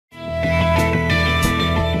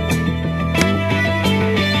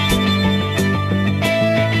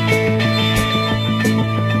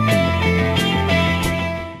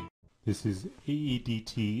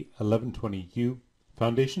ACT 1120U,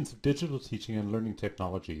 Foundations of Digital Teaching and Learning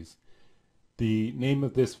Technologies. The name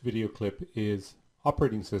of this video clip is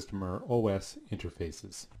Operating System or OS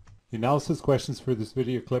Interfaces. The analysis questions for this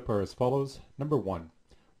video clip are as follows. Number 1.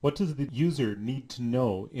 What does the user need to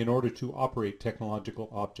know in order to operate technological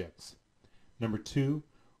objects? Number 2.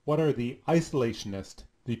 What are the isolationist,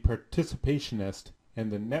 the participationist,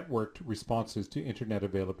 and the networked responses to Internet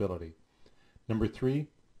availability? Number 3.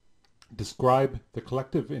 Describe the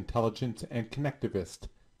collective intelligence and connectivist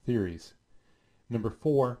theories. Number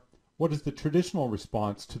 4. What is the traditional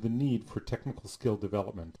response to the need for technical skill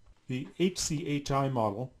development? The HCHI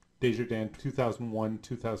model, Desjardins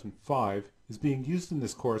 2001-2005, is being used in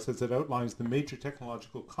this course as it outlines the major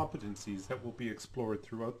technological competencies that will be explored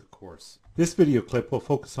throughout the course. This video clip will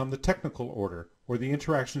focus on the technical order, or the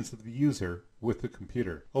interactions of the user with the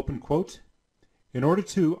computer. Open quote. In order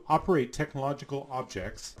to operate technological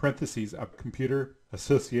objects, parentheses, a computer,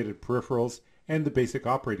 associated peripherals, and the basic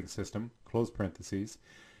operating system, close parentheses,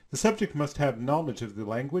 the subject must have knowledge of the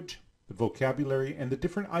language, the vocabulary, and the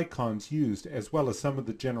different icons used, as well as some of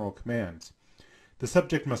the general commands. The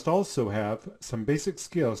subject must also have some basic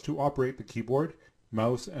skills to operate the keyboard,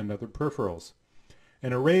 mouse, and other peripherals.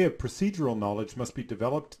 An array of procedural knowledge must be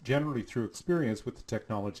developed, generally through experience with the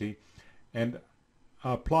technology, and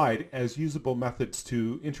applied as usable methods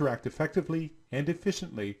to interact effectively and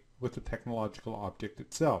efficiently with the technological object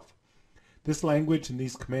itself. This language and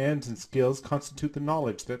these commands and skills constitute the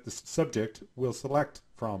knowledge that the subject will select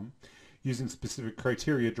from, using specific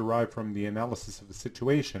criteria derived from the analysis of a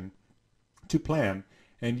situation, to plan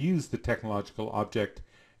and use the technological object,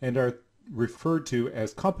 and are referred to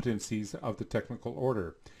as competencies of the technical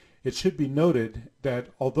order. It should be noted that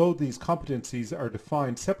although these competencies are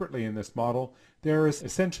defined separately in this model, they are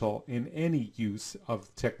essential in any use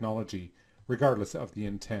of technology, regardless of the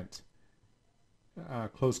intent.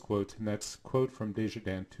 Close quote, and that's quote from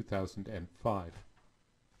Desjardins 2005.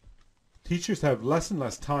 Teachers have less and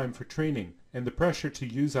less time for training, and the pressure to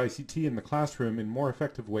use ICT in the classroom in more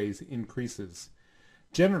effective ways increases.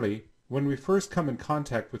 Generally, when we first come in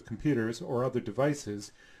contact with computers or other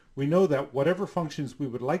devices, we know that whatever functions we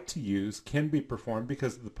would like to use can be performed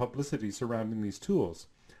because of the publicity surrounding these tools.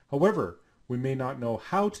 However, we may not know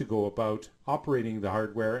how to go about operating the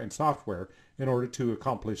hardware and software in order to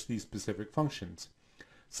accomplish these specific functions.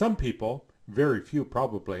 Some people, very few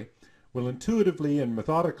probably, will intuitively and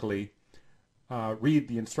methodically read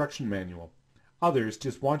the instruction manual. Others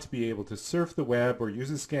just want to be able to surf the web or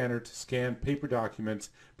use a scanner to scan paper documents,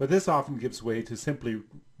 but this often gives way to simply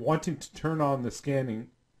wanting to turn on the scanning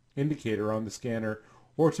indicator on the scanner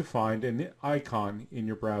or to find an icon in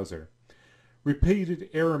your browser. Repeated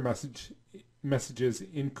error messages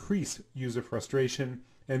increase user frustration,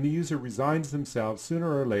 and the user resigns themselves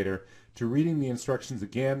sooner or later to reading the instructions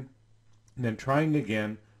again, and then trying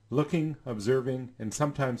again, looking, observing, and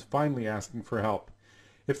sometimes finally asking for help.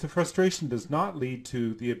 If the frustration does not lead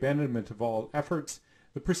to the abandonment of all efforts,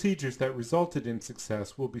 the procedures that resulted in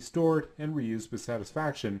success will be stored and reused with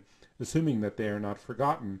satisfaction, assuming that they are not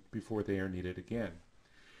forgotten before they are needed again.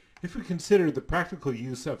 If we consider the practical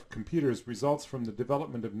use of computers results from the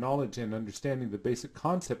development of knowledge and understanding the basic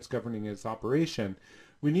concepts governing its operation,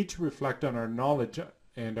 we need to reflect on our knowledge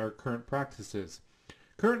and our current practices.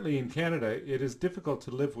 Currently in Canada, it is difficult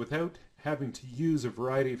to live without having to use a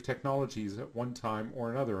variety of technologies at one time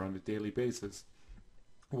or another on a daily basis.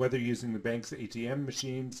 Whether using the bank's ATM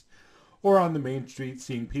machines or on the main street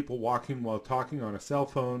seeing people walking while talking on a cell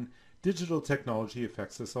phone, digital technology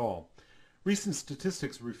affects us all. Recent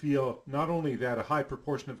statistics reveal not only that a high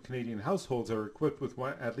proportion of Canadian households are equipped with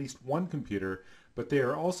at least one computer, but they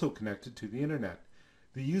are also connected to the internet.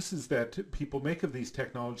 The uses that people make of these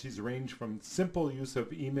technologies range from simple use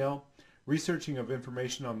of email, researching of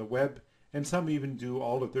information on the web, and some even do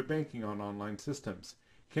all of their banking on online systems.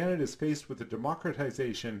 Canada is faced with the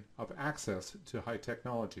democratization of access to high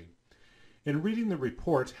technology. In reading the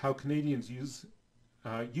report, How Canadians Use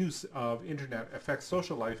of Internet Affects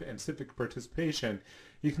Social Life and Civic Participation,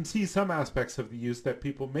 you can see some aspects of the use that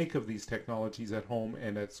people make of these technologies at home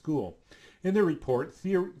and at school. In the report,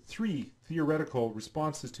 three theoretical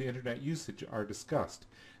responses to Internet usage are discussed: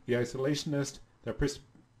 the isolationist, the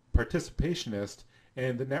participationist,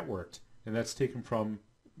 and the networked. And that's taken from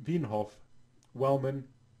Veenhoff, Wellman,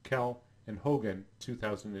 Kell, and Hogan,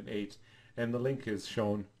 2008, and the link is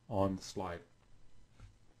shown on the slide.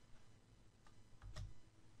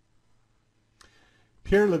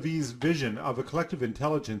 Pierre Levy's vision of a collective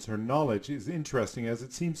intelligence or knowledge is interesting, as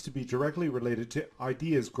it seems to be directly related to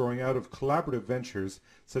ideas growing out of collaborative ventures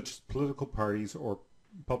such as political parties or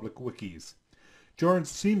public wikis. George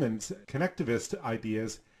Siemens' connectivist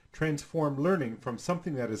ideas transform learning from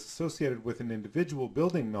something that is associated with an individual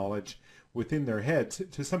building knowledge within their heads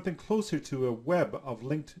to something closer to a web of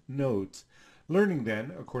linked nodes. Learning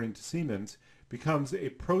then, according to Siemens, becomes a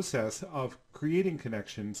process of creating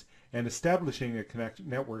connections and establishing a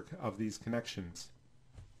network of these connections.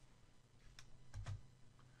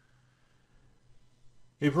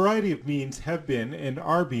 A variety of means have been and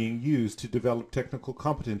are being used to develop technical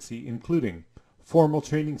competency, including formal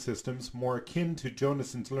training systems more akin to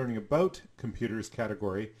Jonassen's learning about computers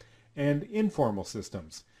category, and informal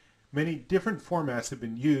systems. Many different formats have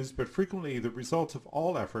been used, but frequently the result of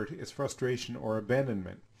all effort is frustration or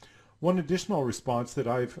abandonment. One additional response that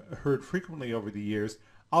I've heard frequently over the years: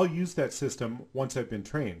 I'll use that system once I've been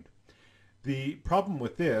trained. The problem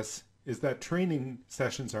with this is that training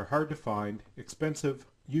sessions are hard to find, expensive,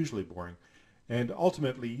 usually boring, and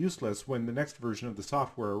ultimately useless when the next version of the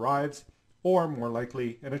software arrives, or more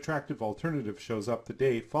likely, an attractive alternative shows up the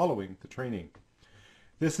day following the training.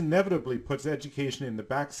 This inevitably puts education in the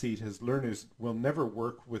back seat, as learners will never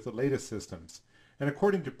work with the latest systems. And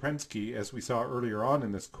according to Prensky, as we saw earlier on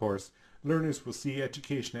in this course, learners will see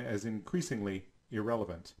education as increasingly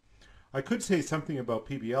irrelevant. I could say something about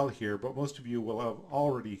PBL here, but most of you will have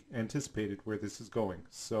already anticipated where this is going.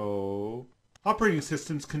 So, operating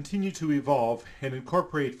systems continue to evolve and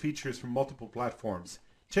incorporate features from multiple platforms.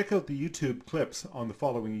 Check out the YouTube clips on the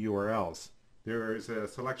following URLs. There is a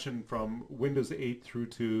selection from Windows 8 through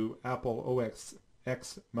to Apple OS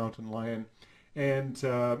X Mountain Lion, and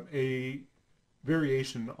a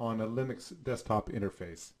variation on a Linux desktop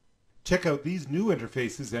interface. Check out these new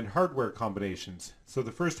interfaces and hardware combinations. So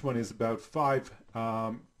the first one is about 5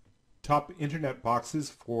 top internet boxes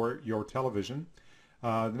for your television.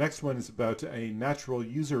 The next one is about a natural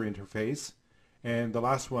user interface. And the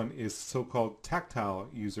last one is so-called tactile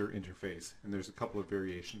user interface. And there's a couple of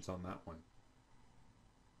variations on that one.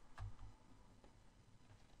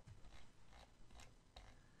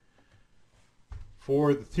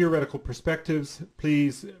 For the theoretical perspectives,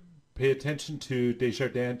 please pay attention to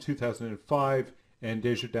Desjardins 2005 and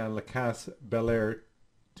Desjardins-Lacasse-Belair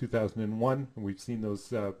 2001. We've seen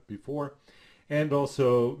those before. And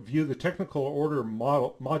also view the technical order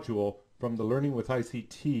module from the Learning with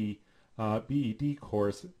ICT BED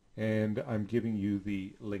course, and I'm giving you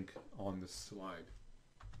the link on this slide.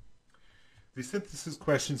 The synthesis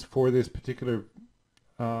questions for this particular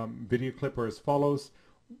video clip are as follows.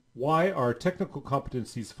 Why are technical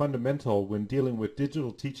competencies fundamental when dealing with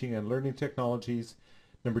digital teaching and learning technologies?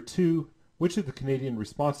 Number 2, which of the Canadian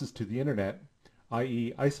responses to the internet,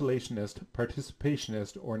 i.e. isolationist,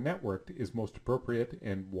 participationist, or networked, is most appropriate,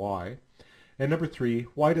 and why? And number 3,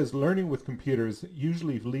 why does learning with computers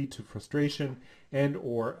usually lead to frustration and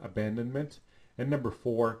or abandonment? And number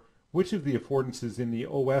 4, which of the affordances in the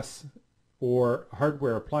OS or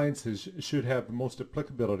hardware appliances should have the most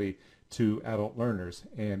applicability to adult learners,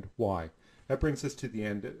 and why? That brings us to the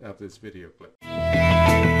end of this video clip.